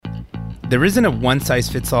There isn't a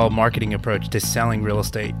one-size-fits-all marketing approach to selling real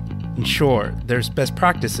estate. And sure, there's best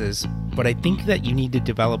practices, but I think that you need to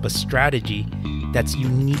develop a strategy that's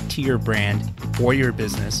unique to your brand or your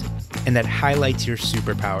business and that highlights your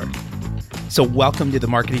superpower. So welcome to the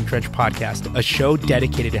Marketing Trench Podcast, a show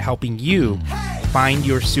dedicated to helping you find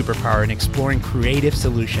your superpower and exploring creative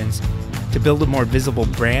solutions to build a more visible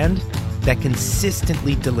brand that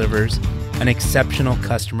consistently delivers an exceptional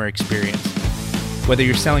customer experience. Whether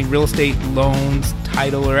you're selling real estate, loans,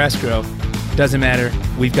 title, or escrow, doesn't matter.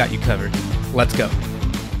 We've got you covered. Let's go.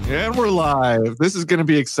 And we're live. This is going to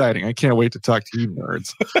be exciting. I can't wait to talk to you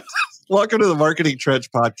nerds. Welcome to the Marketing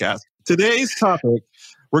Trench Podcast. Today's topic,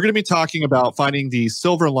 we're going to be talking about finding the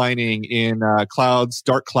silver lining in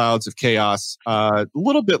dark clouds of chaos. A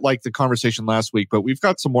little bit like the conversation last week, but we've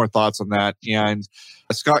got some more thoughts on that. And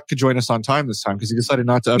Scott could join us on time this time because he decided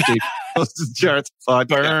not to update Jarrett's podcast.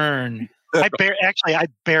 Burn. I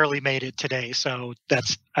barely made it today, so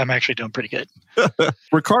I'm actually doing pretty good.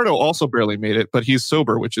 Ricardo also barely made it, but he's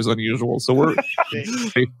sober, which is unusual. So we're a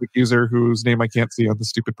Facebook user whose name I can't see on the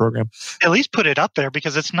stupid program. At least put it up there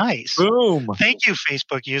because it's nice. Boom. Thank you,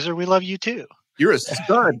 Facebook user. We love you too. You're a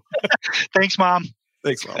stud. Thanks, Mom.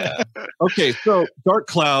 Thanks, Mom. Okay, so dark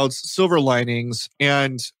clouds, silver linings,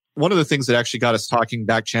 and one of the things that actually got us talking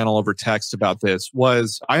back channel over text about this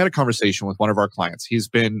was I had a conversation with one of our clients. He's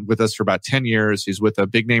been with us for about 10 years. He's with a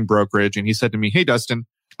big name brokerage. And he said to me, "Hey, Dustin,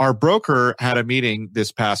 our broker had a meeting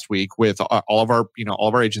this past week with all of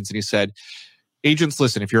our agents." And he said, "Agents,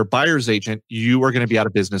 listen, if you're a buyer's agent, you are going to be out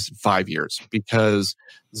of business in 5 years because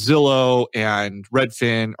Zillow and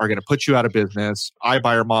Redfin are going to put you out of business.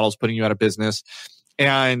 iBuyer model's putting you out of business."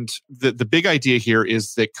 And the big idea here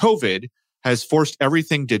is that COVID has forced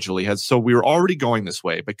everything digitally. So we were already going this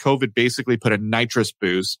way, but COVID basically put a nitrous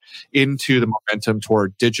boost into the momentum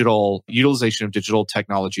toward digital utilization of digital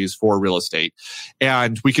technologies for real estate.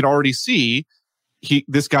 And we can already see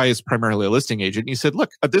this guy is primarily a listing agent. And he said, "Look,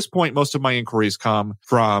 at this point, most of my inquiries come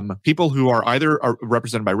from people who are either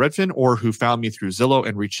represented by Redfin or who found me through Zillow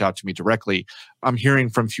and reached out to me directly. I'm hearing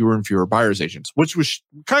from fewer and fewer buyer's agents," which was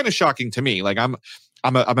kind of shocking to me. Like I'm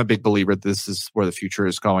a big believer that this is where the future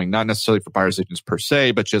is going, not necessarily for buyer's agents per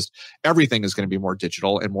se, but just everything is going to be more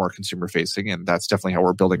digital and more consumer facing. And that's definitely how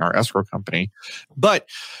we're building our escrow company. But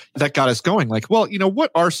that got us going like, well, what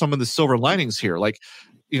are some of the silver linings here? Like,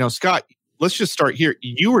 Scott, let's just start here.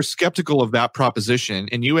 You were skeptical of that proposition,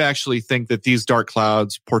 and you actually think that these dark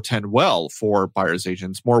clouds portend well for buyer's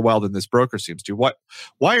agents, more well than this broker seems to.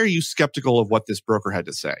 Why are you skeptical of what this broker had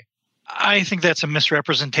to say? I think that's a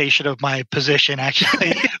misrepresentation of my position,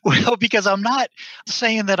 actually. Well, because I'm not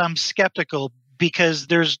saying that I'm skeptical, because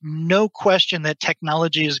there's no question that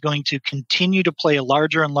technology is going to continue to play a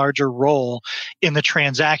larger and larger role in the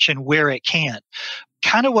transaction where it can.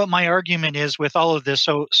 Kind of what my argument is with all of this.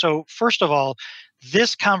 So first of all,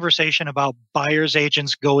 this conversation about buyer's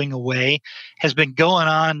agents going away has been going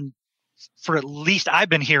on for I've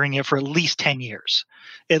been hearing it for at least 10 years.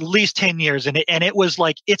 At least 10 years. And it was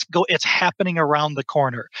like, it's happening around the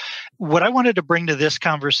corner. What I wanted to bring to this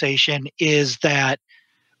conversation is that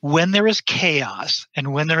when there is chaos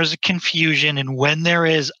and when there is a confusion and when there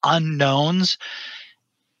is unknowns,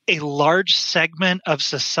 a large segment of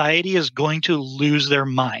society is going to lose their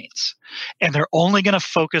minds. And they're only going to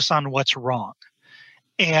focus on what's wrong.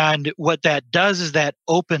 And what that does is that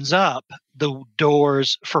opens up the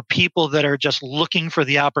doors for people that are just looking for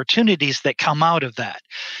the opportunities that come out of that.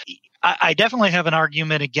 I definitely have an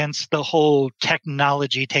argument against the whole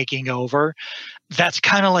technology taking over. That's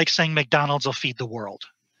kind of like saying McDonald's will feed the world,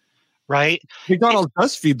 right? McDonald's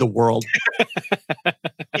does feed the world.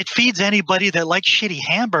 It feeds anybody that likes shitty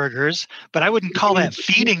hamburgers, but I wouldn't call that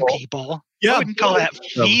feeding people. Yeah, I wouldn't call that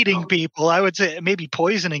feeding people. I would say maybe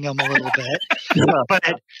poisoning them a little bit. But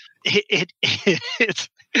I'm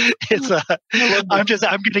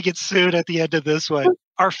going to get sued at the end of this one.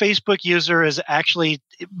 Our Facebook user is actually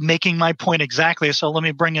making my point exactly. So let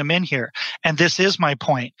me bring him in here. And this is my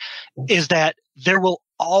point, is that there will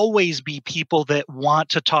always be people that want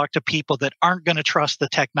to talk to people that aren't going to trust the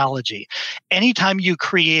technology. Anytime you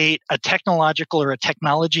create a technological or a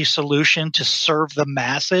technology solution to serve the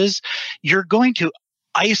masses, you're going to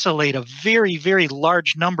isolate a very, very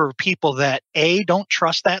large number of people that A, don't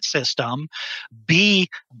trust that system, B,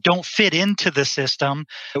 don't fit into the system.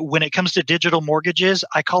 When it comes to digital mortgages,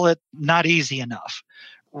 I call it not easy enough.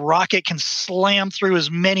 Rocket can slam through as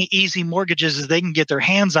many easy mortgages as they can get their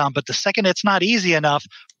hands on, but the second it's not easy enough,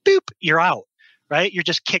 boop, you're out, right? You're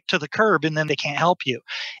just kicked to the curb and then they can't help you.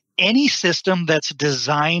 Any system that's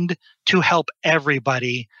designed to help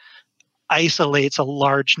everybody isolates a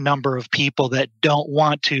large number of people that don't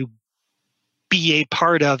want to be a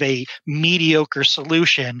part of a mediocre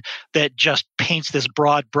solution that just paints this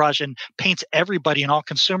broad brush and paints everybody and all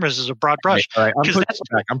consumers as a broad brush. All right.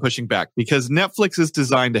 I'm pushing back because Netflix is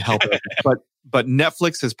designed to help it, but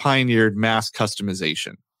Netflix has pioneered mass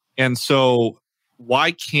customization. And so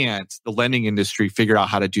why can't the lending industry figure out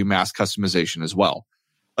how to do mass customization as well?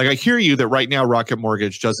 Like, I hear you that right now Rocket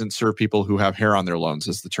Mortgage doesn't serve people who have hair on their loans,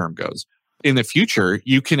 as the term goes. In the future,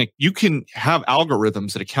 you can have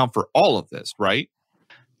algorithms that account for all of this, right?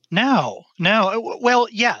 No. Well,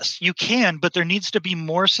 yes, you can, but there needs to be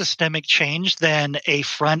more systemic change than a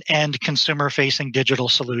front-end consumer-facing digital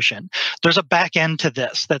solution. There's a back end to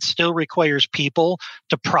this that still requires people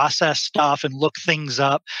to process stuff and look things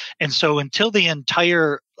up. And so until the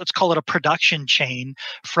entire, let's call it a production chain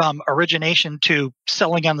from origination to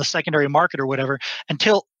selling on the secondary market or whatever,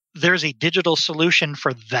 until there's a digital solution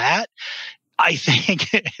for that, I think,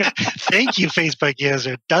 thank you, Facebook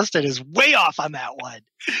user. Dustin is way off on that one.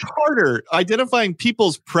 Harder identifying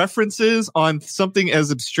people's preferences on something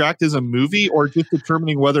as abstract as a movie, or just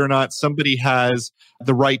determining whether or not somebody has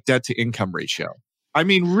the right debt to income ratio. I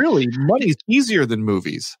mean, really, money's easier than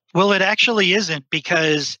movies. Well, it actually isn't,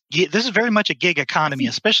 because this is very much a gig economy,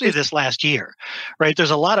 especially this last year, right? There's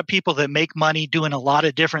a lot of people that make money doing a lot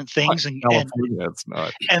of different things, and it's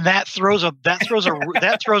not. And that throws a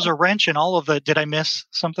wrench in all of the. Did I miss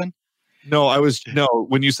something? No,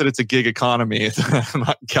 when you said it's a gig economy, it's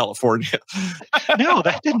not in California. No,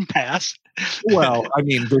 that didn't pass. Well, I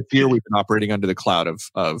mean, this year we've been operating under the cloud of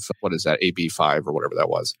what is that, AB5 or whatever that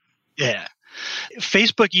was. Yeah.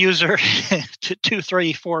 Facebook user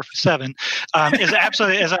 2347 is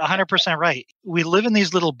 100% right. We live in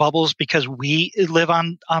these little bubbles because we live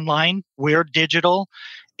online. We're digital,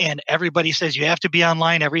 and everybody says you have to be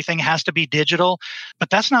online. Everything has to be digital, but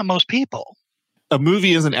that's not most people. A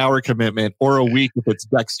movie is an hour commitment, or a week if it's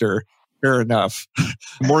Dexter. Fair enough.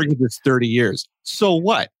 Mortgage is 30 years. So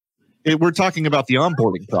what? We're talking about the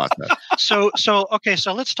onboarding process. So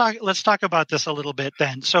let's talk about this a little bit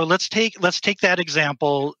then. So let's take that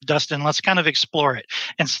example, Dustin. Let's kind of explore it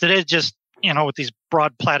instead of just, with these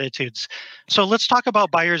broad platitudes. So let's talk about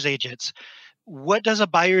buyer's agents. What does a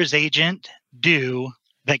buyer's agent do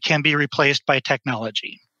that can be replaced by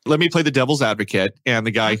technology? Let me play the devil's advocate and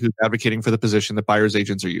the guy who's advocating for the position that buyer's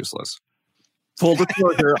agents are useless. Full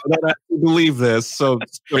disclosure, I don't actually believe this, so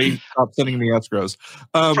stop sending me escrows.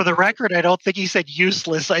 For the record, I don't think he said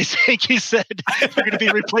useless. I think he said they're going to be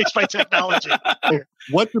replaced by technology.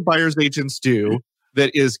 What do buyer's agents do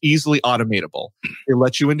that is easily automatable? They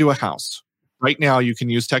let you into a house. Right now, you can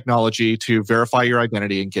use technology to verify your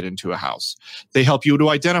identity and get into a house. They help you to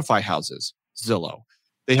identify houses, Zillow.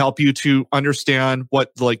 They help you to understand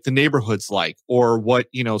what the neighborhood's like, or what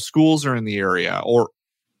schools are in the area, or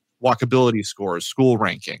walkability scores, school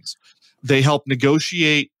rankings. They help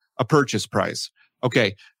negotiate a purchase price.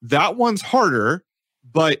 Okay, that one's harder,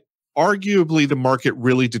 but arguably the market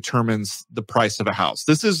really determines the price of a house.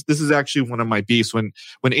 This is actually one of my beefs when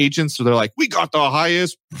agents, they're like, we got the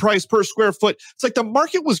highest price per square foot. It's like the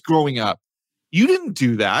market was growing up. You didn't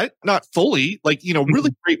do that, not fully.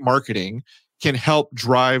 Really great marketing can help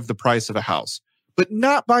drive the price of a house, but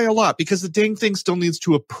not by a lot, because the dang thing still needs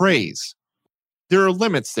to appraise. There are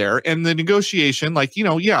limits there. And the negotiation,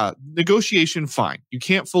 negotiation, fine. You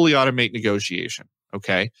can't fully automate negotiation,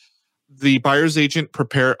 okay? The buyer's agent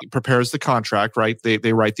prepares the contract, right?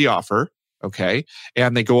 They write the offer, okay?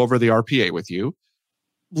 And they go over the RPA with you.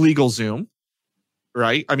 LegalZoom,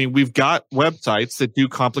 right? I mean, we've got websites that do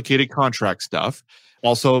complicated contract stuff.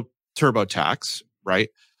 Also, TurboTax, right?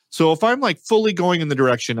 So if I'm fully going in the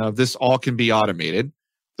direction of this all can be automated,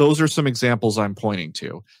 those are some examples I'm pointing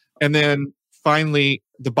to. And then finally,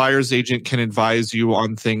 the buyer's agent can advise you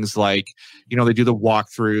on things like, they do the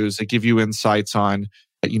walkthroughs, they give you insights on,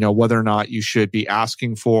 whether or not you should be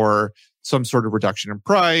asking for some sort of reduction in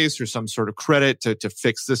price or some sort of credit to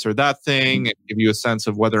fix this or that thing, and give you a sense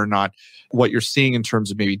of whether or not what you're seeing in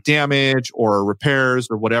terms of maybe damage or repairs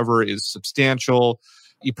or whatever is substantial.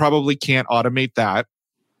 You probably can't automate that.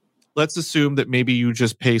 Let's assume that maybe you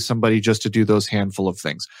just pay somebody just to do those handful of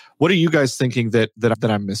things. What are you guys thinking that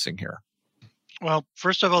I'm missing here? Well,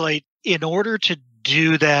 first of all, in order to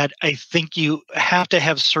do that, I think you have to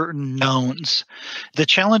have certain knowns. The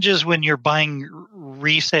challenges when you're buying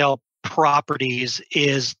resale properties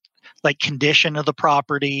is condition of the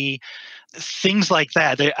property, things like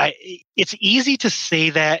that. It's easy to say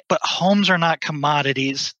that, but homes are not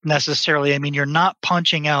commodities necessarily. I mean, you're not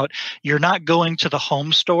going to the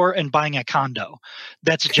home store and buying a condo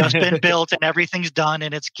that's just been built and everything's done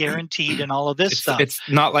and it's guaranteed and all of this stuff. It's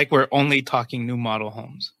not like we're only talking new model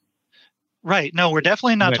homes. Right. No, we're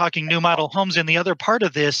definitely not Right. talking new model homes. And the other part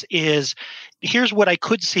of this is here's what I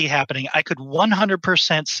could see happening. I could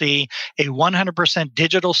 100% see a 100%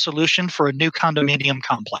 digital solution for a new condominium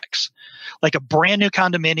complex, like a brand new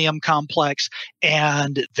condominium complex.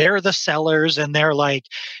 And they're the sellers and they're like,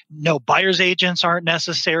 no, buyer's agents aren't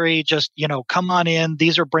necessary. Just, come on in.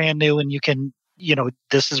 These are brand new and you can,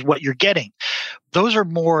 this is what you're getting. Those are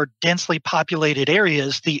more densely populated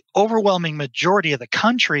areas. The overwhelming majority of the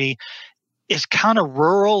country is kind of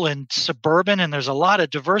rural and suburban, and there's a lot of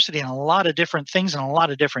diversity and a lot of different things and a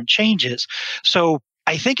lot of different changes. So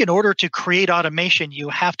I think in order to create automation, you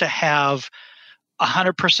have to have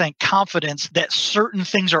 100% confidence that certain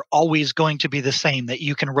things are always going to be the same, that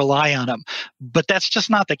you can rely on them. But that's just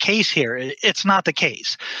not the case here. It's not the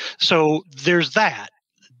case. So there's that.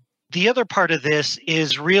 The other part of this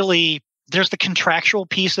is really there's the contractual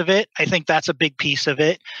piece of it. I think that's a big piece of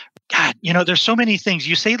it. God, there's so many things.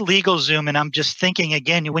 You say LegalZoom, and I'm just thinking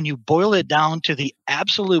again, when you boil it down to the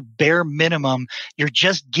absolute bare minimum, you're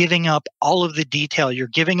just giving up all of the detail. You're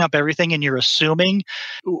giving up everything, and you're assuming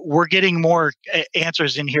we're getting more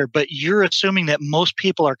answers in here, but you're assuming that most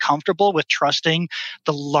people are comfortable with trusting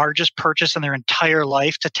the largest purchase in their entire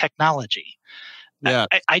life to technology. Yeah.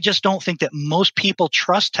 I just don't think that most people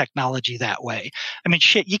trust technology that way. I mean,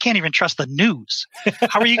 shit, you can't even trust the news.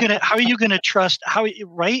 How are you gonna trust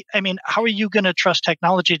right? I mean, how are you gonna trust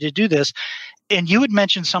technology to do this? And you had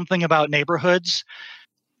mentioned something about neighborhoods.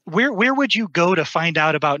 Where would you go to find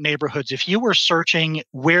out about neighborhoods? If you were searching,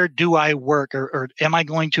 where do I work or am I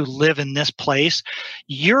going to live in this place?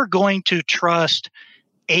 You're going to trust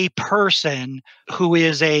a person who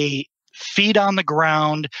is a feet on the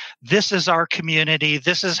ground. This is our community.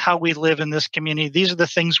 This is how we live in this community. These are the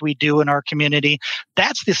things we do in our community.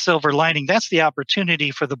 That's the silver lining. That's the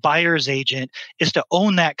opportunity for the buyer's agent, is to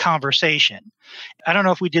own that conversation. I don't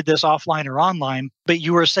know if we did this offline or online, but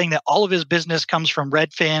you were saying that all of his business comes from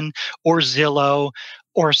Redfin or Zillow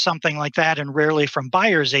or something like that, and rarely from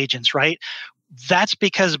buyer's agents, right? That's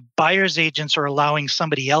because buyer's agents are allowing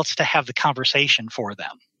somebody else to have the conversation for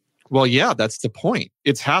them. Well, yeah, that's the point.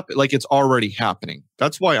 It's it's already happening.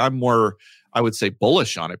 That's why I'm more, I would say,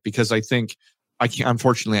 bullish on it, because I think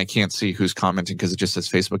unfortunately, I can't see who's commenting because it just says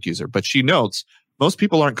Facebook user. But she notes most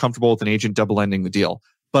people aren't comfortable with an agent double ending the deal,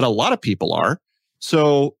 but a lot of people are.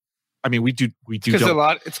 So, I mean, we do. It's because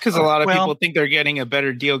a lot of people think they're getting a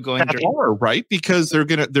better deal going direct, right? Because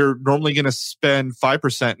they're normally gonna spend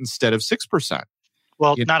 5% instead of 6%.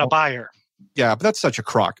 Well, not a buyer. Yeah, but that's such a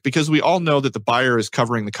crock, because we all know that the buyer is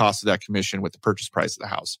covering the cost of that commission with the purchase price of the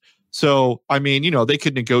house. So, I mean, they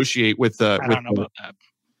could negotiate with the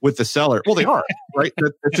seller. Well, they are, right?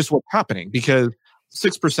 That's just what's happening, because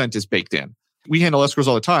 6% is baked in. We handle escrows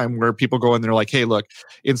all the time where people go in, they're like, hey, look,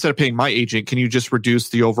 instead of paying my agent, can you just reduce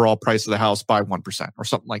the overall price of the house by 1% or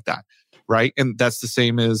something like that, right? And that's the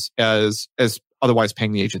same as otherwise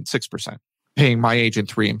paying the agent 6%. Paying my agent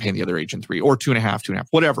 3 and paying the other agent 3, or 2.5,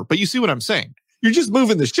 whatever. But you see what I'm saying? You're just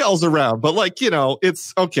moving the shells around. But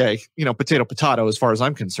it's okay. Potato, as far as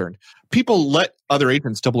I'm concerned. People let other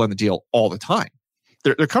agents double end the deal all the time.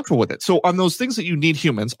 They're comfortable with it. So on those things that you need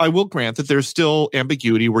humans, I will grant that there's still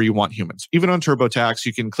ambiguity where you want humans. Even on TurboTax,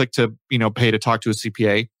 you can click to, pay to talk to a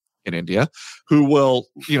CPA in India who will,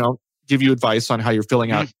 give you advice on how you're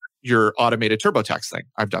filling out your automated TurboTax thing.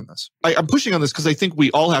 I've done this. I'm pushing on this because I think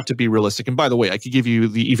we all have to be realistic. And by the way, I could give you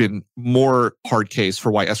the even more hard case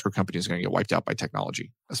for why escrow companies are going to get wiped out by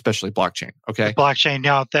technology, especially blockchain. Okay. Blockchain.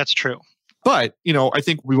 Yeah, that's true. But, I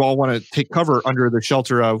think we all want to take cover under the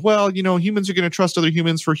shelter of, humans are going to trust other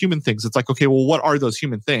humans for human things. It's like, okay, well, what are those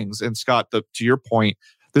human things? And Scott, to your point,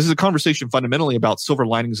 this is a conversation fundamentally about silver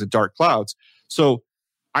linings and dark clouds. So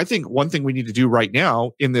I think one thing we need to do right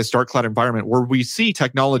now in this dark cloud environment where we see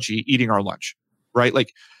technology eating our lunch, right?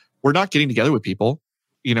 Like, we're not getting together with people,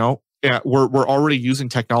 we're already using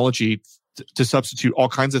technology to substitute all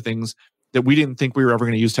kinds of things that we didn't think we were ever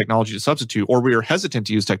going to use technology to substitute, or we were hesitant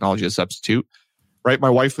to use technology to substitute, right? My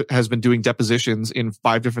wife has been doing depositions in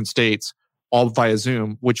 5 different states, all via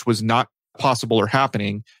Zoom, which was not possible or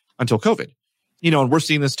happening until COVID. And we're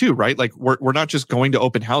seeing this too, right? Like, we're not just going to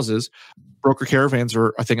open houses. Broker caravans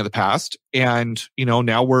are a thing of the past. And,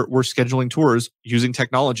 now we're scheduling tours using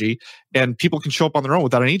technology, and people can show up on their own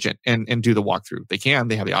without an agent and do the walkthrough. They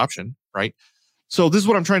have the option, right? So this is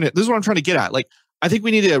what I'm trying to get at. Like, I think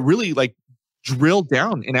we need to really drill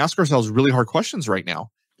down and ask ourselves really hard questions right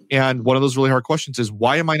now. And one of those really hard questions is,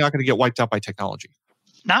 why am I not going to get wiped out by technology?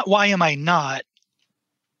 Not why am I not?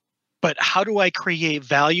 but how do I create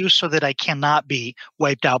value so that I cannot be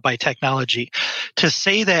wiped out by technology? To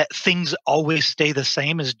say that things always stay the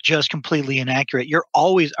same is just completely inaccurate.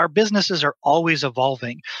 Our businesses are always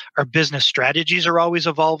evolving. Our business strategies are always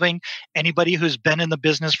evolving. Anybody who's been in the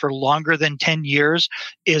business for longer than 10 years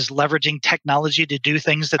is leveraging technology to do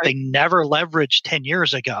things that they never leveraged 10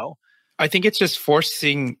 years ago. I think it's just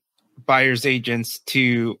forcing buyers agents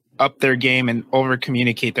to up their game and over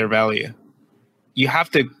communicate their value. You have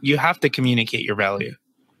to communicate your value.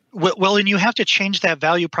 Well, and you have to change that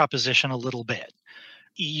value proposition a little bit.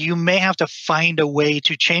 You may have to find a way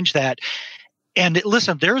to change that. And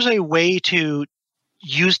listen, there's a way to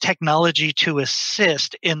use technology to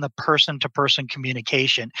assist in the person-to-person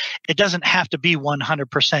communication. It doesn't have to be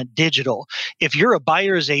 100% digital. If you're a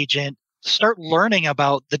buyer's agent, start learning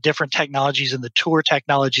about the different technologies and the tour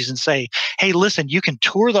technologies and say, hey, listen, you can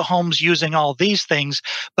tour the homes using all these things,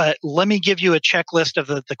 but let me give you a checklist of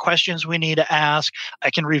the questions we need to ask.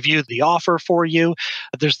 I can review the offer for you.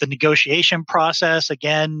 There's the negotiation process.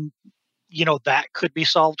 Again, that could be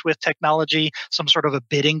solved with technology, some sort of a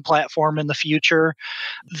bidding platform in the future.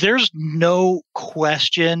 There's no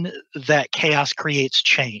question that chaos creates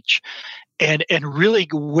change. And really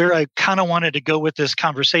where I kind of wanted to go with this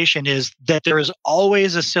conversation is that there is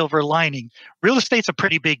always a silver lining. Real estate's a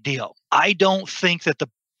pretty big deal. I don't think that the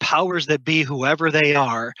powers that be, whoever they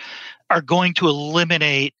are going to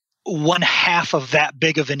eliminate one half of that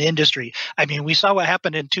big of an industry. I mean, we saw what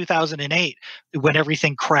happened in 2008 when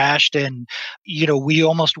everything crashed and, we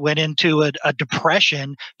almost went into a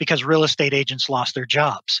depression because real estate agents lost their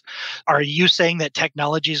jobs. Are you saying that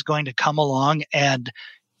technology is going to come along and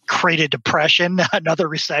create a depression, another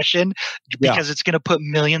recession, because it's going to put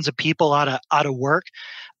millions of people out of work?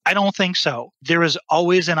 I don't think so. There is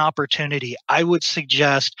always an opportunity. I would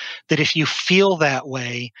suggest that if you feel that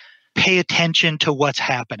way, pay attention to what's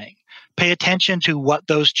happening. Pay attention to what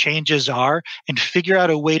those changes are and figure out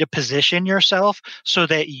a way to position yourself so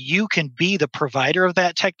that you can be the provider of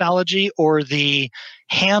that technology or the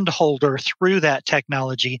hand holder through that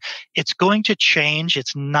technology. It's going to change.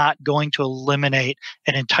 It's not going to eliminate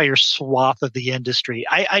an entire swath of the industry.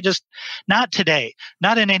 I just, not today,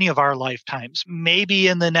 not in any of our lifetimes, maybe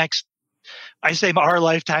in the next, I say our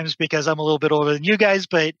lifetimes because I'm a little bit older than you guys,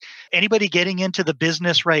 but anybody getting into the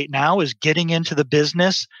business right now is getting into the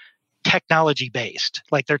business technology based,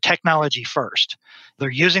 like they're technology first. They're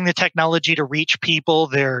using the technology to reach people.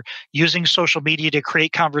 They're using social media to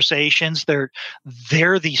create conversations. They're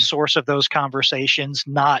the source of those conversations,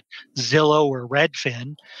 not Zillow or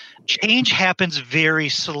Redfin. Change happens very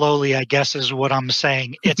slowly, I guess is what I'm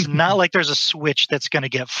saying. It's not like there's a switch that's going to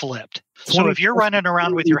get flipped. So if you're running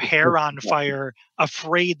around with your hair on fire,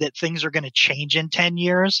 afraid that things are going to change in 10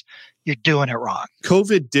 years, you're doing it wrong.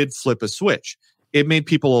 COVID did flip a switch. It made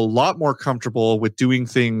people a lot more comfortable with doing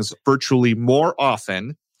things virtually more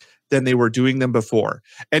often than they were doing them before.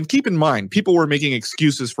 And keep in mind, people were making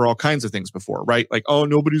excuses for all kinds of things before, right? Like, oh,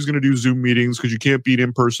 nobody's going to do Zoom meetings because you can't beat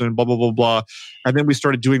in person, blah, blah, blah, blah. And then we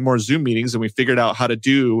started doing more Zoom meetings and we figured out how to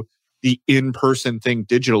do the in-person thing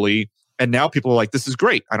digitally. And now people are like, this is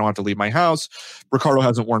great. I don't have to leave my house. Ricardo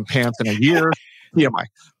hasn't worn pants in a year. TMI.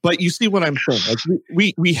 But you see what I'm saying?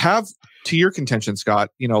 Like we have, to your contention, Scott,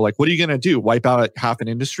 like, what are you going to do? Wipe out half an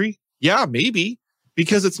industry? Yeah, maybe,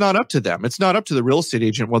 because it's not up to them. It's not up to the real estate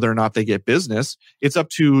agent whether or not they get business. It's up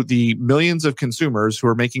to the millions of consumers who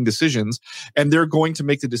are making decisions, and they're going to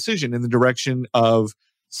make the decision in the direction of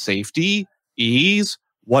safety, ease,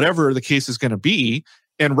 whatever the case is going to be.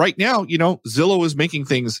 And right now, Zillow is making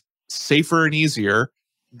things safer and easier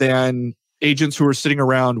than agents who are sitting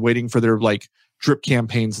around waiting for their drip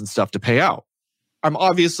campaigns and stuff to pay out. I'm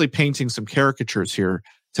obviously painting some caricatures here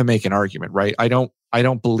to make an argument, right? I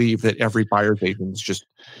don't believe that every buyer's agent is just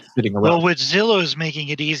sitting around. Well, what Zillow is making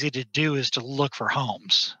it easy to do is to look for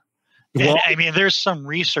homes. Well, and there's some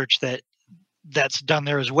research that's done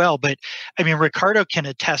there as well. But Ricardo can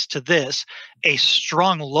attest to this. A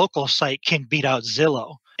strong local site can beat out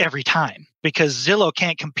Zillow every time because Zillow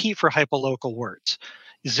can't compete for hyperlocal words.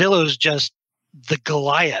 Zillow's just the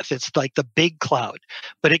Goliath. It's like the big cloud,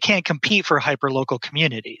 but it can't compete for hyperlocal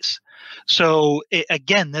communities. So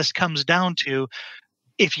again, this comes down to,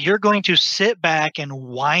 if you're going to sit back and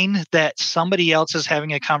whine that somebody else is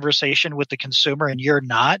having a conversation with the consumer and you're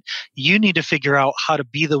not, you need to figure out how to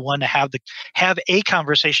be the one to have a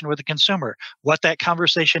conversation with the consumer. What that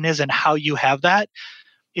conversation is and how you have that,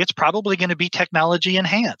 it's probably going to be technology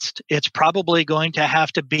enhanced. It's probably going to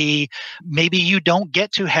have to be, maybe you don't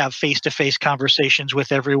get to have face-to-face conversations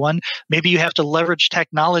with everyone. Maybe you have to leverage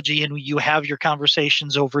technology and you have your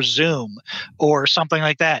conversations over Zoom or something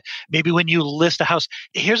like that. Maybe when you list a house,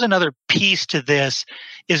 here's another piece to this,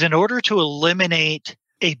 is in order to eliminate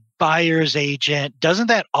a buyer's agent, doesn't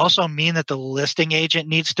that also mean that the listing agent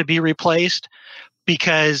needs to be replaced?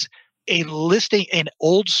 Because an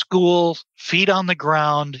old school, feet on the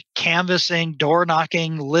ground, canvassing, door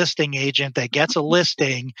knocking listing agent that gets a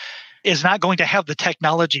listing is not going to have the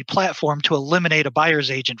technology platform to eliminate a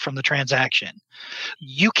buyer's agent from the transaction.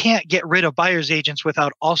 You can't get rid of buyer's agents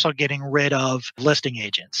without also getting rid of listing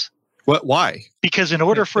agents. Why? Because in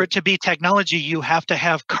order for it to be technology, you have to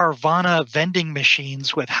have Carvana vending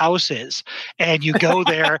machines with houses. And you go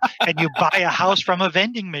there and you buy a house from a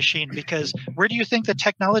vending machine, because where do you think the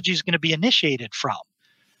technology is going to be initiated from?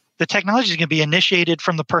 The technology is going to be initiated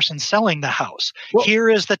from the person selling the house. Well, here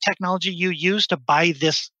is the technology you use to buy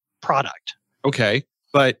this product. Okay,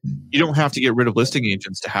 but you don't have to get rid of listing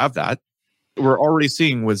agents to have that. We're already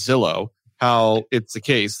seeing with Zillow how it's the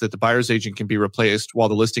case that the buyer's agent can be replaced while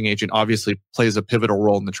the listing agent obviously plays a pivotal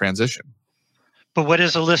role in the transition. But what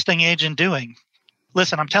is a listing agent doing?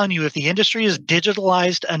 Listen, I'm telling you, if the industry is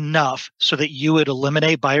digitalized enough so that you would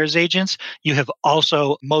eliminate buyer's agents, you have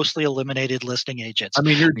also mostly eliminated listing agents. I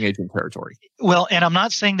mean, you're in agent territory. Well, and I'm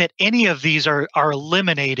not saying that any of these are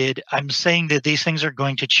eliminated. I'm saying that these things are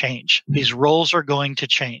going to change. These roles are going to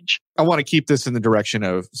change. I want to keep this in the direction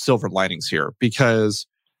of silver linings here, because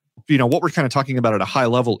what we're kind of talking about at a high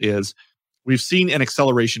level is we've seen an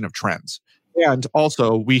acceleration of trends. And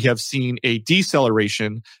also we have seen a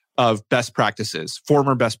deceleration of best practices,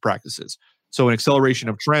 former best practices. So an acceleration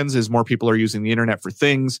of trends is more people are using the internet for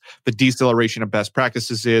things. The deceleration of best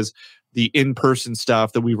practices is the in-person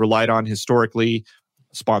stuff that we relied on historically,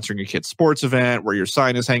 sponsoring a kid's sports event where your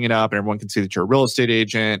sign is hanging up and everyone can see that you're a real estate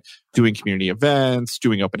agent, doing community events,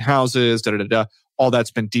 doing open houses, all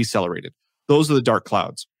that's been decelerated. Those are the dark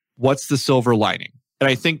clouds. What's the silver lining? And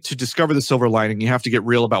I think to discover the silver lining, you have to get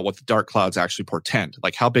real about what the dark clouds actually portend.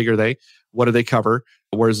 Like, how big are they? What do they cover?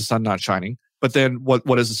 Where is the sun not shining? But then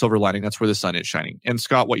what is the silver lining? That's where the sun is shining. And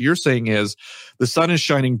Scott, what you're saying is the sun is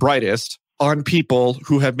shining brightest on people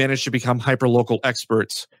who have managed to become hyperlocal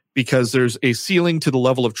experts, because there's a ceiling to the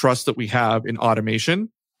level of trust that we have in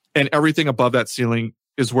automation, and everything above that ceiling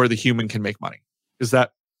is where the human can make money. Is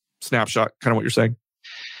that snapshot kind of what you're saying?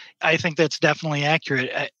 I think that's definitely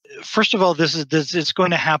accurate. First of all, this it's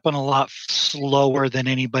going to happen a lot slower than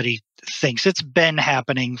anybody thinks. It's been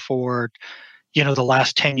happening for, the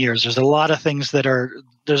last 10 years. There's a lot of things that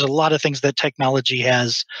technology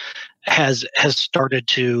has started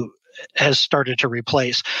to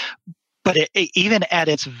replace. But even at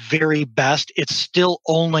its very best, it's still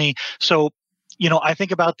only so. I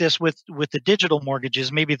think about this with the digital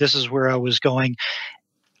mortgages. Maybe this is where I was going.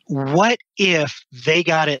 What if they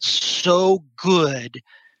got it so good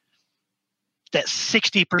that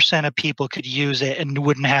 60% of people could use it and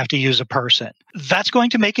wouldn't have to use a person? That's going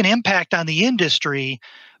to make an impact on the industry.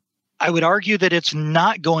 I would argue that it's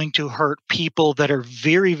not going to hurt people that are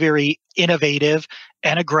very, very innovative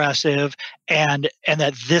and aggressive, and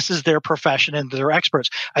that this is their profession and they're experts.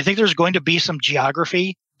 I think there's going to be some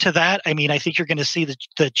geography to that. I mean, I think you're going to see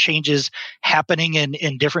the changes happening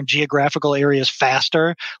in different geographical areas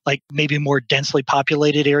faster, like maybe more densely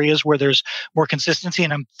populated areas where there's more consistency.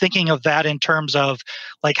 And I'm thinking of that in terms of,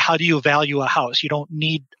 like, how do you value a house? You don't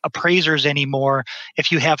need appraisers anymore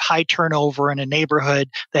if you have high turnover in a neighborhood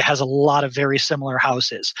that has a lot of very similar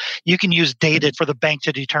houses. You can use data for the bank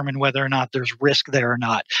to determine whether or not there's risk there or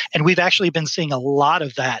not. And we've actually been seeing a lot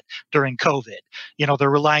of that during COVID. They're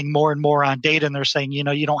relying more and more on data, and they're saying, you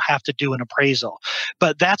don't have to do an appraisal.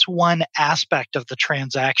 But that's one aspect of the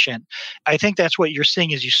transaction. I think that's what you're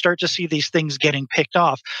seeing, is you start to see these things getting picked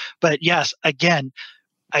off. But yes, again,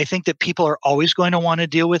 I think that people are always going to want to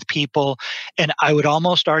deal with people. And I would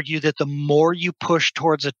almost argue that the more you push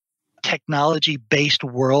towards a technology-based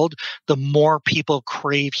world, the more people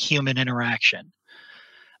crave human interaction.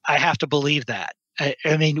 I have to believe that.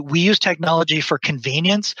 I mean, we use technology for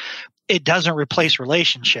convenience. It doesn't replace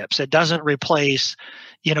relationships. It doesn't replace,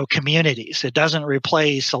 communities. It doesn't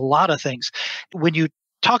replace a lot of things. When you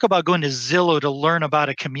talk about going to Zillow to learn about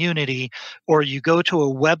a community, or you go to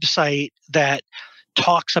a website that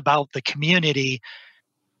talks about the community,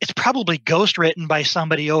 it's probably ghostwritten by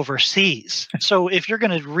somebody overseas. So if you're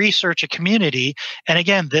going to research a community, and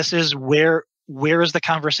again, this is where is the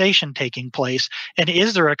conversation taking place? And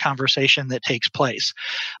is there a conversation that takes place?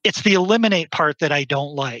 It's the eliminate part that I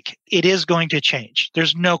don't like. It is going to change.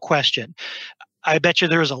 There's no question. I bet you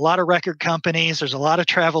there's a lot of record companies, there's a lot of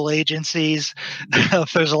travel agencies,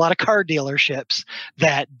 there's a lot of car dealerships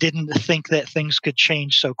that didn't think that things could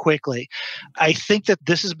change so quickly. I think that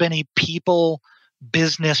this has been a people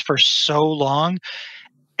business for so long.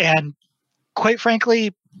 And quite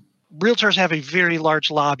frankly, realtors have a very large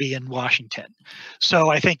lobby in Washington. So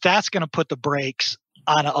I think that's going to put the brakes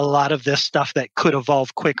on a lot of this stuff that could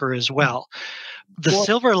evolve quicker as well. The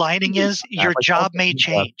silver lining is your job may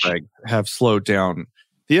change. Have slowed down.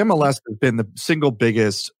 The MLS has been the single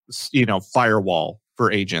biggest, firewall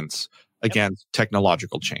for agents against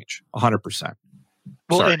technological change. 100%.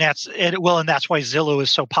 Well, and that's why Zillow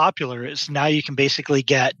is so popular. Is now you can basically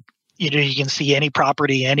get, you can see any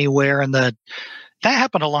property anywhere, and that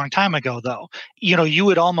happened a long time ago, though. You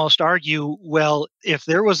would almost argue, well, if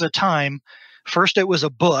there was a time, first it was a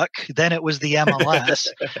book, then it was the MLS,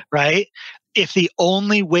 right? If the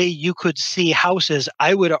only way you could see houses,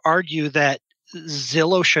 I would argue that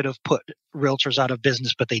Zillow should have put realtors out of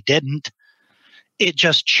business, but they didn't. It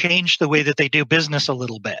just changed the way that they do business a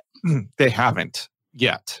little bit. They haven't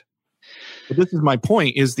yet. But this is my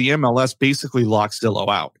point, is the MLS basically locked Zillow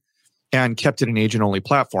out and kept it an agent-only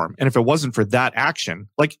platform. And if it wasn't for that action,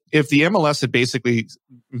 like if the MLS had basically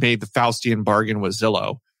made the Faustian bargain with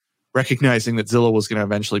Zillow, recognizing that Zillow was going to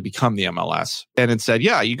eventually become the MLS, and it said,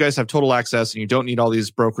 yeah, you guys have total access and you don't need all these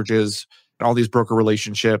brokerages and all these broker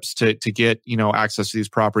relationships to get, access to these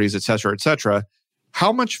properties, et cetera,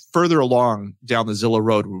 how much further along down the Zillow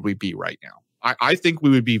road would we be right now? I think we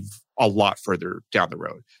would be a lot further down the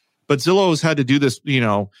road. But Zillow has had to do this,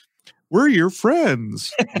 we're your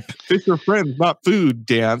friends, fish are friends, not food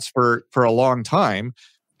dance for a long time.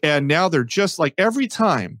 And now they're just like, every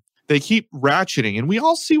time they keep ratcheting, and we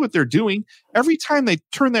all see what they're doing. Every time they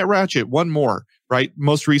turn that ratchet one more, right?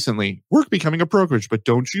 Most recently, we're becoming a brokerage, but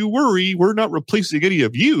don't you worry, we're not replacing any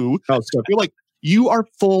of you. You're like, you are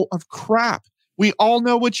full of crap. We all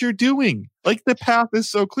know what you're doing. Like, the path is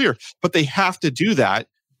so clear, but they have to do that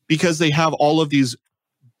because they have all of these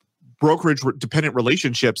brokerage dependent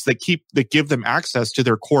relationships that give them access to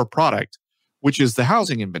their core product, which is the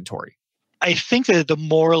housing inventory. I think that the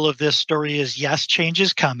moral of this story is, yes, change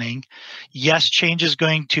is coming. Yes, change is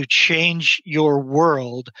going to change your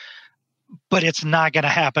world, but it's not going to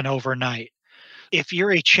happen overnight. If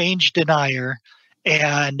you're a change denier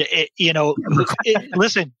and,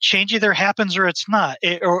 listen, change either happens or it's not,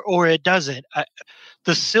 or it doesn't.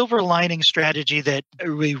 The silver lining strategy that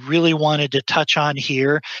we really wanted to touch on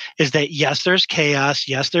here is that, yes, there's chaos.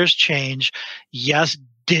 Yes, there's change. Yes,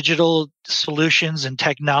 digital solutions and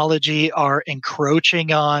technology are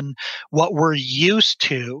encroaching on what we're used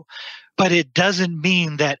to, but it doesn't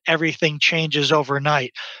mean that everything changes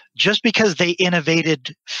overnight. Just because they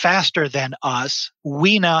innovated faster than us,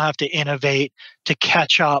 we now have to innovate to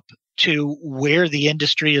catch up to where the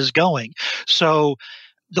industry is going. So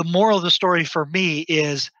the moral of the story for me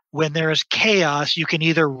is, when there is chaos, you can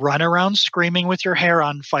either run around screaming with your hair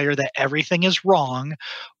on fire that everything is wrong,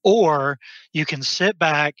 or you can sit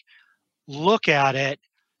back, look at it,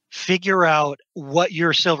 figure out what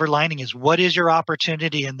your silver lining is. What is your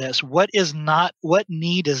opportunity in this? What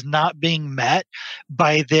need is not being met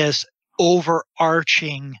by this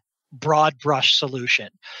overarching broad brush solution?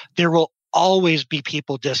 There will always be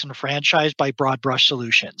people disenfranchised by broad brush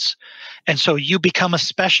solutions. And so you become a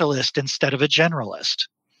specialist instead of a generalist.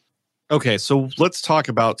 Okay, so let's talk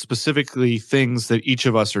about specifically things that each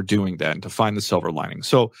of us are doing then to find the silver lining.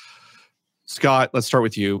 So, Scott, let's start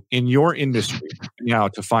with you. In your industry now,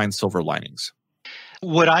 to find silver linings.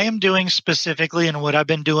 What I am doing specifically, and what I've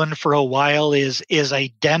been doing for a while, is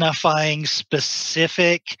identifying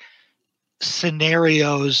specific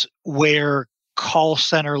scenarios where call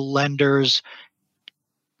center lenders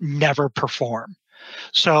never perform.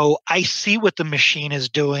 So I see what the machine is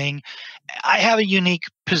doing. I have a unique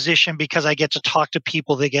position because I get to talk to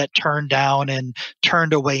people that get turned down and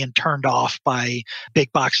turned away and turned off by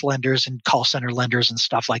big box lenders and call center lenders and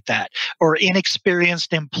stuff like that, or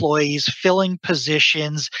inexperienced employees filling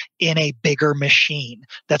positions in a bigger machine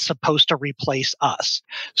that's supposed to replace us.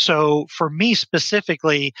 So for me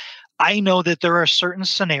specifically, I know that there are certain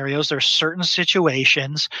scenarios, there are certain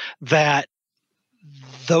situations that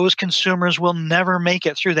those consumers will never make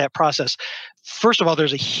it through that process. First of all,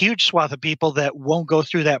 there's a huge swath of people that won't go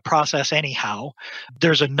through that process anyhow.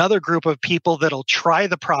 There's another group of people that'll try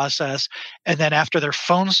the process, and then after their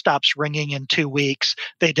phone stops ringing in 2 weeks,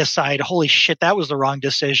 they decide, holy shit, that was the wrong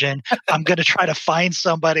decision. I'm going to try to find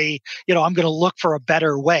somebody, I'm going to look for a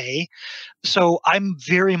better way. So I'm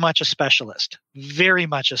very much a specialist, very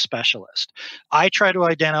much a specialist. I try to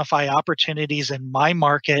identify opportunities in my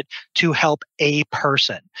market to help a person.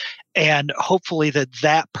 person. And hopefully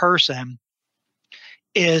that person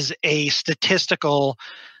is a statistical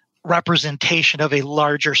representation of a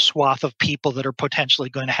larger swath of people that are potentially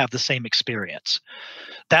going to have the same experience.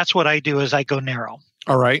 That's what I do, is I go narrow.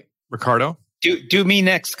 All right, Ricardo. Do me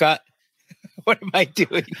next, Scott. What am I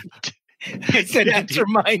doing? I said answer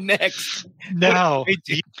mine next. No,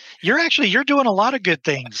 you're doing a lot of good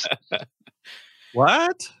things.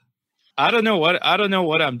 What? I don't know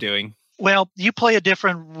what I'm doing. Well, you play a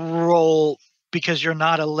different role because you're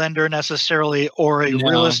not a lender necessarily or a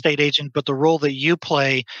real estate agent, but the role that you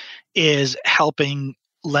play is helping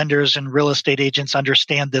lenders and real estate agents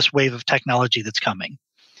understand this wave of technology that's coming.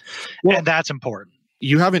 Well, and that's important.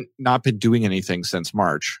 You haven't not been doing anything since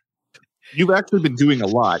March. You've actually been doing a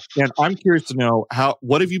lot. And I'm curious to know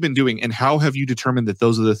what have you been doing and how have you determined that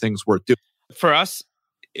those are the things worth doing? For us,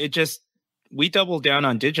 we doubled down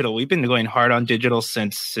on digital. We've been going hard on digital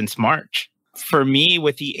since March. For me,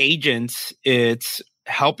 with the agents, it's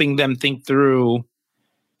helping them think through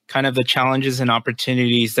kind of the challenges and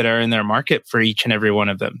opportunities that are in their market for each and every one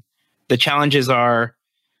of them. The challenges are,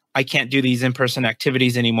 I can't do these in-person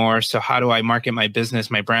activities anymore. So how do I market my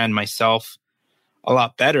business, my brand, myself a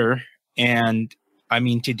lot better? And I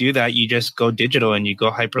mean, to do that, you just go digital and you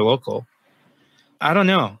go hyper-local. I don't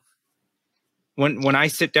know. When I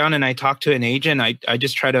sit down and I talk to an agent, I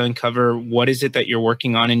just try to uncover what is it that you're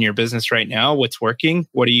working on in your business right now? What's working?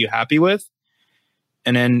 What are you happy with?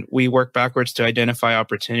 And then we work backwards to identify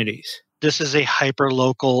opportunities. This is a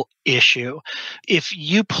hyper-local issue. If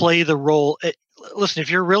you play the role, listen, if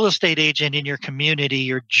you're a real estate agent in your community,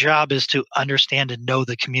 your job is to understand and know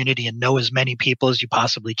the community and know as many people as you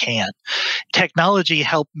possibly can. Technology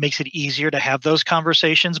makes it easier to have those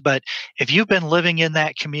conversations. But if you've been living in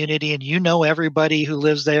that community and you know everybody who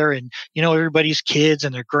lives there and you know everybody's kids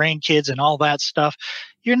and their grandkids and all that stuff,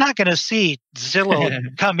 you're not going to see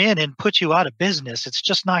Zillow come in and put you out of business. It's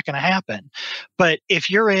just not going to happen. But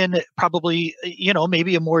if you're in probably,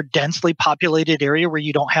 maybe a more densely populated area where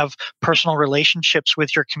you don't have personal relationships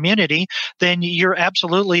with your community, then you're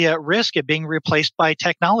absolutely at risk of being replaced by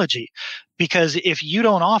technology. Because if you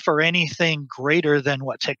don't offer anything greater than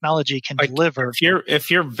what technology can deliver.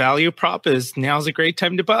 If your value prop is now's a great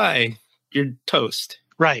time to buy, you're toast.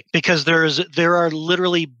 Right. Because there are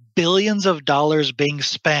literally billions of dollars being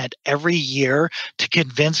spent every year to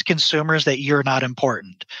convince consumers that you're not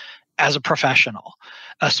important as a professional,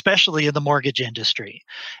 especially in the mortgage industry.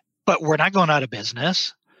 But we're not going out of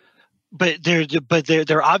business. But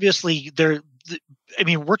they're obviously I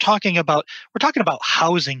mean, we're talking about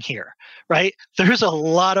housing here, right? There's a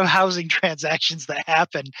lot of housing transactions that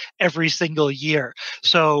happen every single year.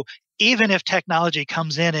 So even if technology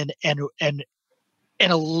comes in and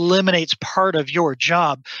eliminates part of your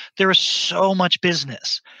job, there is so much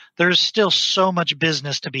business. There's still so much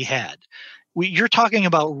business to be had. You're talking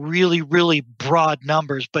about really, really broad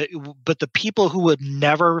numbers, but the people who would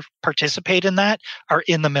never participate in that are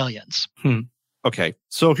in the millions. Okay,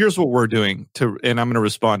 so here's what we're doing and I'm going to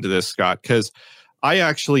respond to this, Scott, because I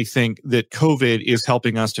actually think that COVID is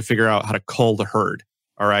helping us to figure out how to cull the herd.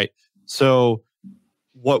 All right, so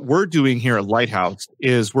what we're doing here at Lighthouse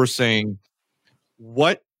is we're saying,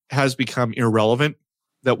 what has become irrelevant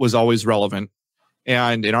that was always relevant?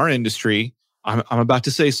 And in our industry, I'm about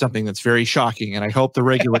to say something that's very shocking, and I hope the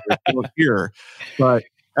regulators will hear, but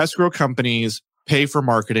escrow companies pay for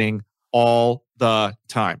marketing all the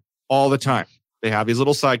time. They have these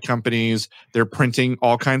little side companies. They're printing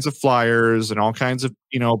all kinds of flyers and all kinds of,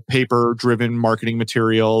 paper-driven marketing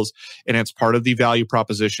materials, and it's part of the value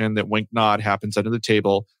proposition that wink nod happens under the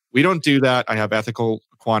table. We don't do that. I have ethical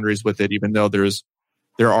quandaries with it, even though there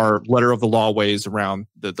are letter of the law ways around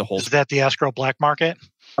the whole. Is that the escrow black market?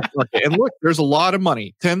 And look, there's a lot of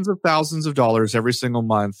money, tens of thousands of dollars every single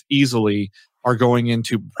month, easily are going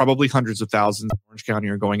into, probably hundreds of thousands in Orange County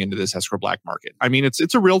are going into this escrow black market. I mean,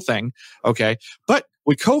 it's a real thing, okay? But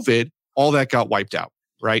with COVID, all that got wiped out,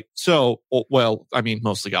 right? So,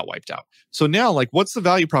 mostly got wiped out. So now, what's the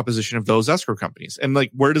value proposition of those escrow companies? And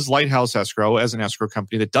where does Lighthouse Escrow, as an escrow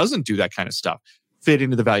company that doesn't do that kind of stuff, fit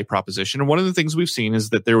into the value proposition? And one of the things we've seen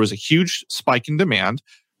is that there was a huge spike in demand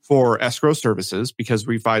for escrow services because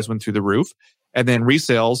refis went through the roof. And then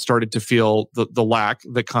resales started to feel the lack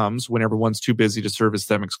that comes when everyone's too busy to service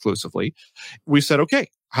them exclusively. We said, okay,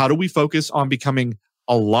 how do we focus on becoming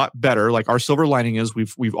a lot better? Like our silver lining is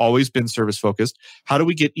we've always been service focused. How do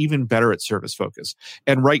we get even better at service focus?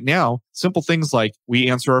 And right now, simple things like we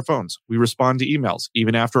answer our phones, we respond to emails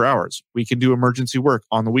even after hours. We can do emergency work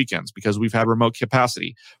on the weekends because we've had remote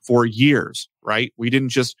capacity for years, right? We didn't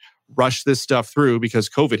just rush this stuff through because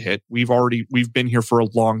COVID hit. We've been here for a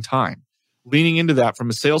long time. leaning into that from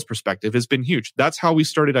a sales perspective has been huge. That's how we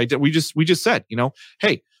started. We just said,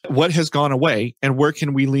 hey, what has gone away and where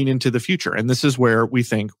can we lean into the future? And this is where we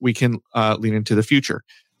think we can lean into the future.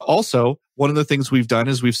 Also, one of the things we've done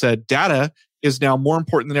is we've said data is now more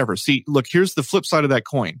important than ever. See, look, here's the flip side of that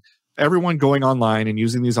coin. Everyone going online and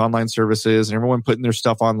using these online services and everyone putting their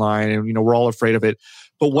stuff online and, we're all afraid of it.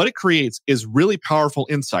 But what it creates is really powerful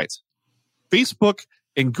insights. Facebook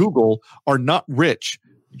and Google are not rich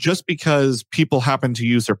just because people happen to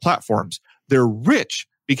use their platforms. They're rich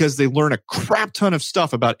because they learn a crap ton of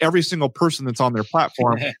stuff about every single person that's on their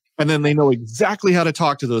platform. And then they know exactly how to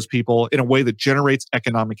talk to those people in a way that generates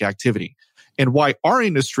economic activity. And why our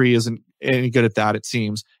industry isn't any good at that, it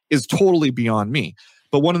seems, is totally beyond me.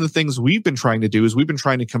 But one of the things we've been trying to do is we've been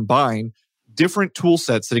trying to combine different tool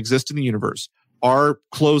sets that exist in the universe. Our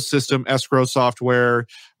closed system escrow software,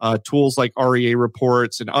 tools like REA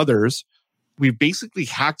reports and others, we've basically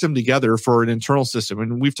hacked them together for an internal system.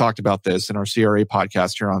 And we've talked about this in our CRA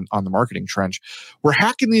podcast here on the Marketing Trench. We're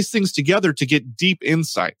hacking these things together to get deep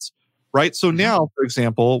insights, right? So now, for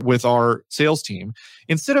example, with our sales team,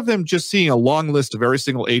 instead of them just seeing a long list of every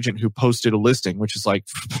single agent who posted a listing, which is like,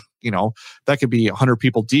 that could be 100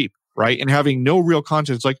 people deep, right? And having no real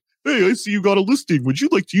content. It's like, hey, I see you got a listing. Would you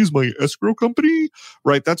like to use my escrow company?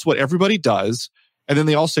 Right? That's what everybody does. And then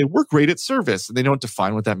they all say, we're great at service. And they don't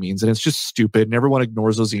define what that means. And it's just stupid. And everyone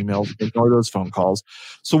ignores those emails, ignore those phone calls.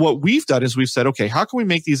 So what we've done is we've said, okay, how can we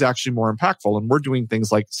make these actually more impactful? And we're doing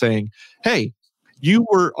things like saying, hey, you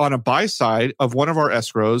were on a buy side of one of our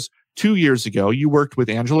escrows 2 years ago. You worked with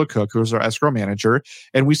Angela Cook, who's our escrow manager.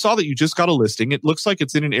 And we saw that you just got a listing. It looks like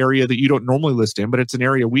it's in an area that you don't normally list in, but it's an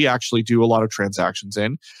area we actually do a lot of transactions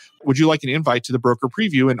in. Would you like an invite to the broker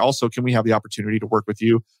preview? And also, can we have the opportunity to work with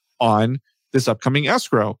you on this upcoming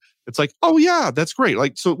escrow? It's like, oh yeah, that's great.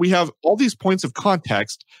 Like, so we have all these points of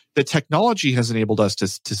context that technology has enabled us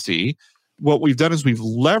to see. What we've done is we've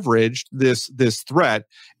leveraged this threat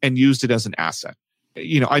and used it as an asset.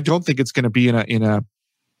 I don't think it's going to be in a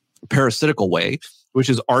parasitical way, which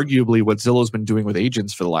is arguably what Zillow's been doing with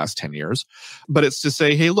agents for the last 10 years. But it's to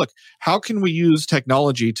say, hey, look, how can we use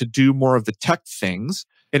technology to do more of the tech things?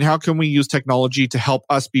 And how can we use technology to help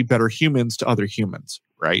us be better humans to other humans,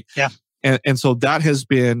 right? Yeah. And so that has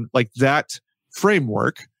been like that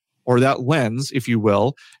framework or that lens, if you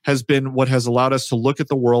will, has been what has allowed us to look at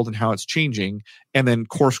the world and how it's changing and then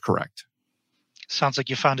course correct. Sounds like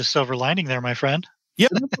you found a silver lining there, my friend. Yeah,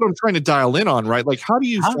 that's what I'm trying to dial in on, right? Like, how do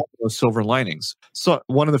you find those silver linings? So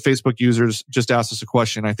one of the Facebook users just asked us a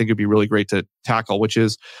question I think it'd be really great to tackle, which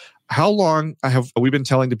is, how long have we been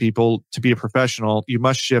telling to people to be a professional, you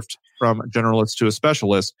must shift from a generalist to a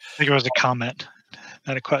specialist? I think it was a comment,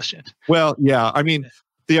 not a question. Well, yeah. I mean,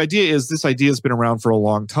 the idea is this idea has been around for a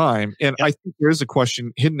long time. And I think there is a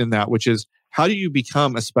question hidden in that, which is, how do you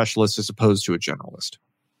become a specialist as opposed to a generalist?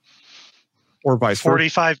 Or vice versa.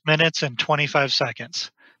 45 minutes and 25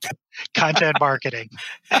 seconds. Content marketing.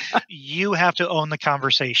 You have to own the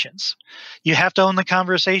conversations. You have to own the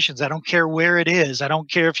conversations. I don't care where it is. I don't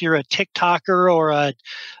care if you're a TikToker or a,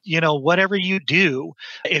 whatever you do.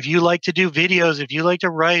 If you like to do videos, if you like to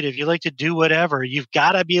write, if you like to do whatever, you've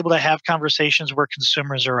got to be able to have conversations where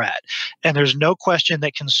consumers are at. And there's no question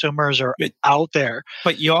that consumers are out there.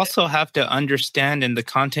 But you also have to understand in the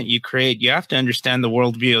content you create, you have to understand the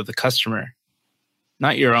worldview of the customer,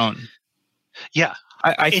 not your own. Yeah.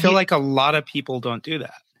 I feel like a lot of people don't do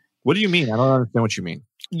that. What do you mean? I don't understand what you mean.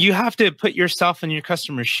 You have to put yourself in your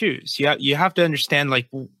customer's shoes. You have to understand,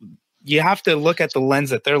 you have to look at the lens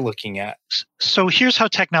that they're looking at. So here's how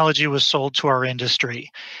technology was sold to our industry.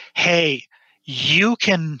 Hey, you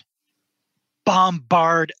can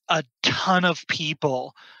bombard a ton of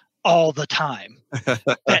people all the time.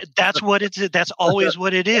 That's what it's. That's always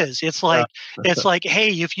what it is. It's like, hey,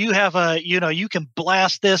 if you have you can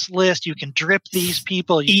blast this list, you can drip these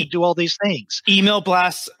people, you can do all these things. Email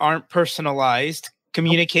blasts aren't personalized.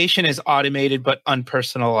 Communication is automated but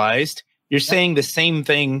unpersonalized. You're saying the same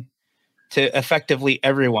thing to effectively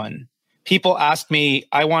everyone. People ask me,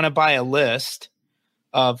 I want to buy a list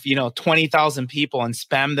of 20,000 people and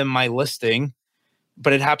spam them my listing,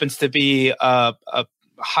 but it happens to be a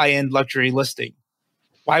high-end luxury listing.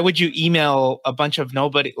 Why would you email a bunch of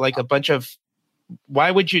nobody,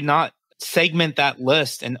 why would you not segment that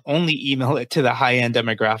list and only email it to the high-end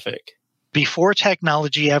demographic? Before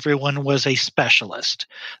technology, everyone was a specialist.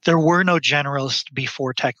 There were no generalists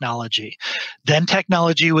before technology. Then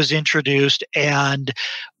technology was introduced, and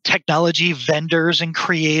technology vendors and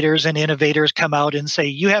creators and innovators come out and say,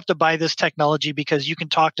 you have to buy this technology because you can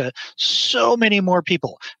talk to so many more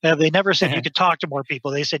people. Now, they never said you could talk to more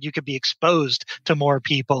people. They said you could be exposed to more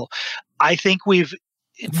people. I think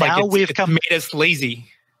it's made us lazy.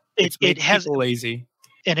 It has people lazy.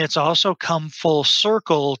 And it's also come full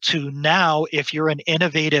circle to now, if you're an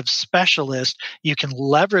innovative specialist, you can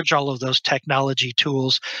leverage all of those technology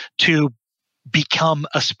tools to become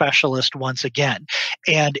a specialist once again.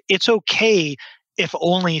 And it's okay if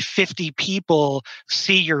only 50 people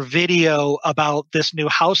see your video about this new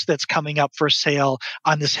house that's coming up for sale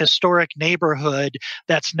on this historic neighborhood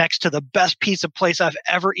that's next to the best pizza place I've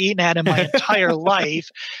ever eaten at in my entire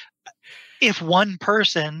life. If one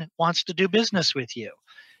person wants to do business with you,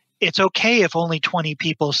 it's okay if only 20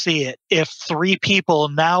 people see it. If 3 people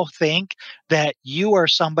now think that you are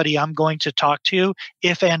somebody I'm going to talk to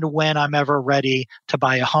if and when I'm ever ready to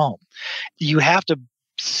buy a home. You have to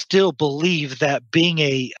still believe that being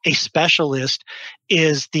a specialist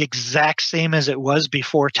is the exact same as it was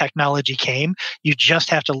before technology came. You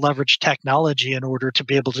just have to leverage technology in order to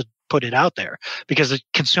be able to put it out there, because the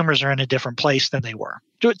consumers are in a different place than they were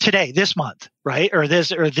today, this month, right? Or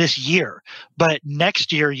this year. But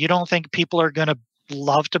next year, you don't think people are going to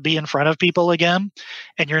love to be in front of people again,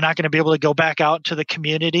 and you're not going to be able to go back out to the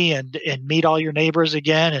community and meet all your neighbors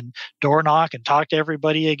again and door knock and talk to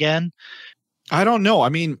everybody again? I don't know. I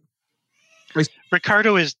mean,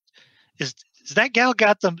 Ricardo, is that gal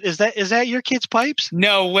got them? Is that your kid's pipes?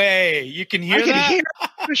 No way. You can hear that?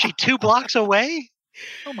 Is she 2 blocks away?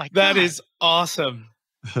 Oh my God. That is awesome.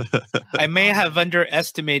 I may have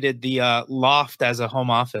underestimated the loft as a home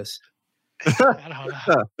office. I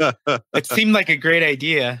don't know. It seemed like a great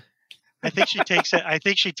idea. I think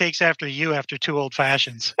she takes after you after 2 old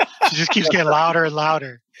fashions. She just keeps getting louder and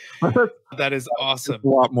louder. That is awesome. A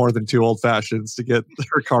lot more than 2 old fashions to get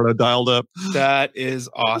Ricardo dialed up. That is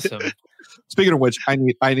awesome. Speaking of which,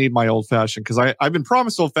 I need my old fashioned, because I've been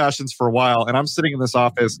promised old fashions for a while, and I'm sitting in this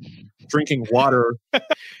office drinking water.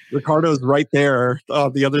 Ricardo's right there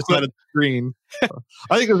on the other side of the screen.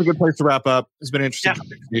 I think it was a good place to wrap up. It's been an interesting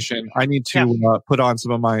conversation. I need to put on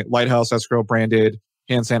some of my Lighthouse Escrow branded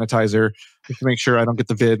hand sanitizer just to make sure I don't get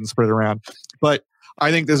the vid and spread it around. But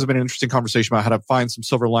I think this has been an interesting conversation about how to find some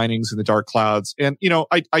silver linings in the dark clouds. And,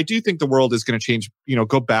 I do think the world is going to change,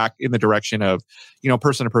 go back in the direction of,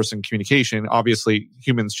 person-to-person communication. Obviously,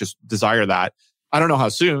 humans just desire that. I don't know how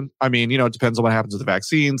soon. I mean, it depends on what happens with the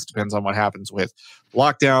vaccines, depends on what happens with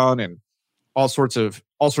lockdown and all sorts of,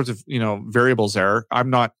 variables there.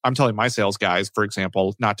 I'm telling my sales guys, for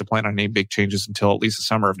example, not to plan on any big changes until at least the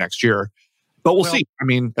summer of next year. But we'll see. I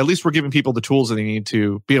mean, at least we're giving people the tools that they need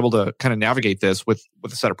to be able to kind of navigate this with a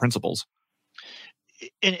set of principles.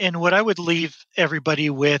 And what I would leave everybody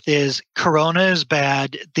with is Corona is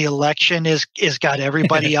bad. The election is got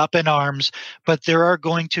everybody up in arms, but there are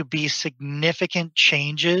going to be significant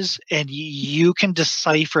changes, and you can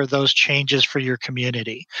decipher those changes for your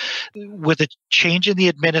community. With a change in the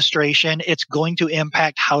administration, it's going to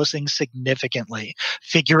impact housing significantly.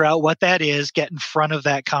 Figure out what that is, get in front of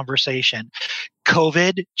that conversation.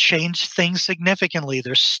 COVID changed things significantly.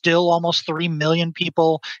 There's still almost 3 million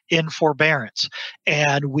people in forbearance.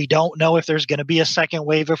 And we don't know if there's going to be a second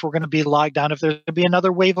wave, if we're going to be locked down, if there's going to be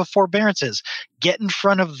another wave of forbearances. Get in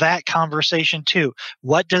front of that conversation too.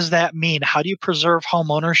 What does that mean? How do you preserve home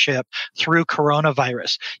ownership through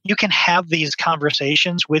coronavirus? You can have these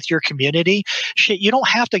conversations with your community. You don't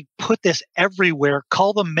have to put this everywhere.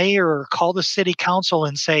 Call the mayor or call the city council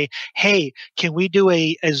and say, hey, can we do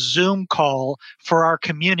a Zoom call for our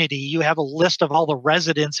community? You have a list of all the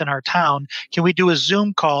residents in our town. Can we do a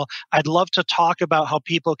Zoom call? I'd love to talk about how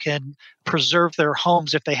people can preserve their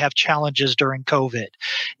homes if they have challenges during COVID.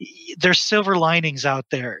 There's silver linings out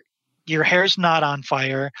there. Your hair's not on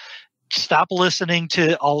fire. Stop listening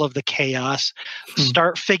to all of the chaos.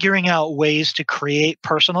 Start figuring out ways to create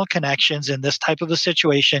personal connections in this type of a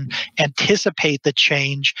situation. Anticipate the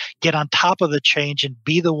change, get on top of the change, and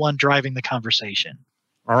be the one driving the conversation.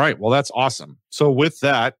 All right. Well, that's awesome. So with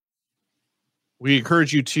that, we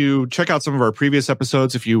encourage you to check out some of our previous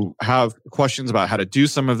episodes. If you have questions about how to do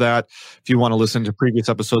some of that, if you want to listen to previous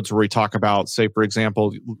episodes where we talk about, say, for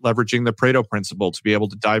example, leveraging the Pareto principle to be able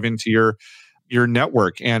to dive into your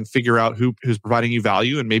network and figure out who's providing you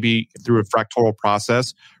value, and maybe through a fractal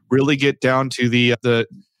process, really get down to the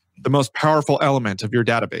most powerful element of your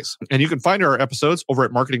database. And you can find our episodes over at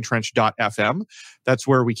marketingtrench.fm. That's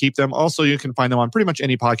where we keep them. Also, you can find them on pretty much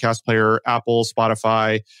any podcast player, Apple,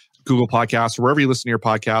 Spotify, Google Podcasts, or wherever you listen to your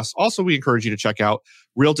podcasts. Also, we encourage you to check out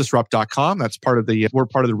RealDisrupt.com. That's we're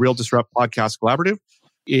part of the Real Disrupt Podcast Collaborative,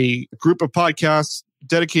 a group of podcasts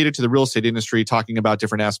dedicated to the real estate industry, talking about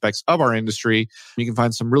different aspects of our industry. You can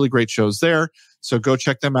find some really great shows there. So go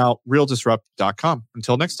check them out, RealDisrupt.com.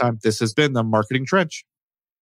 Until next time, this has been the Marketing Trench.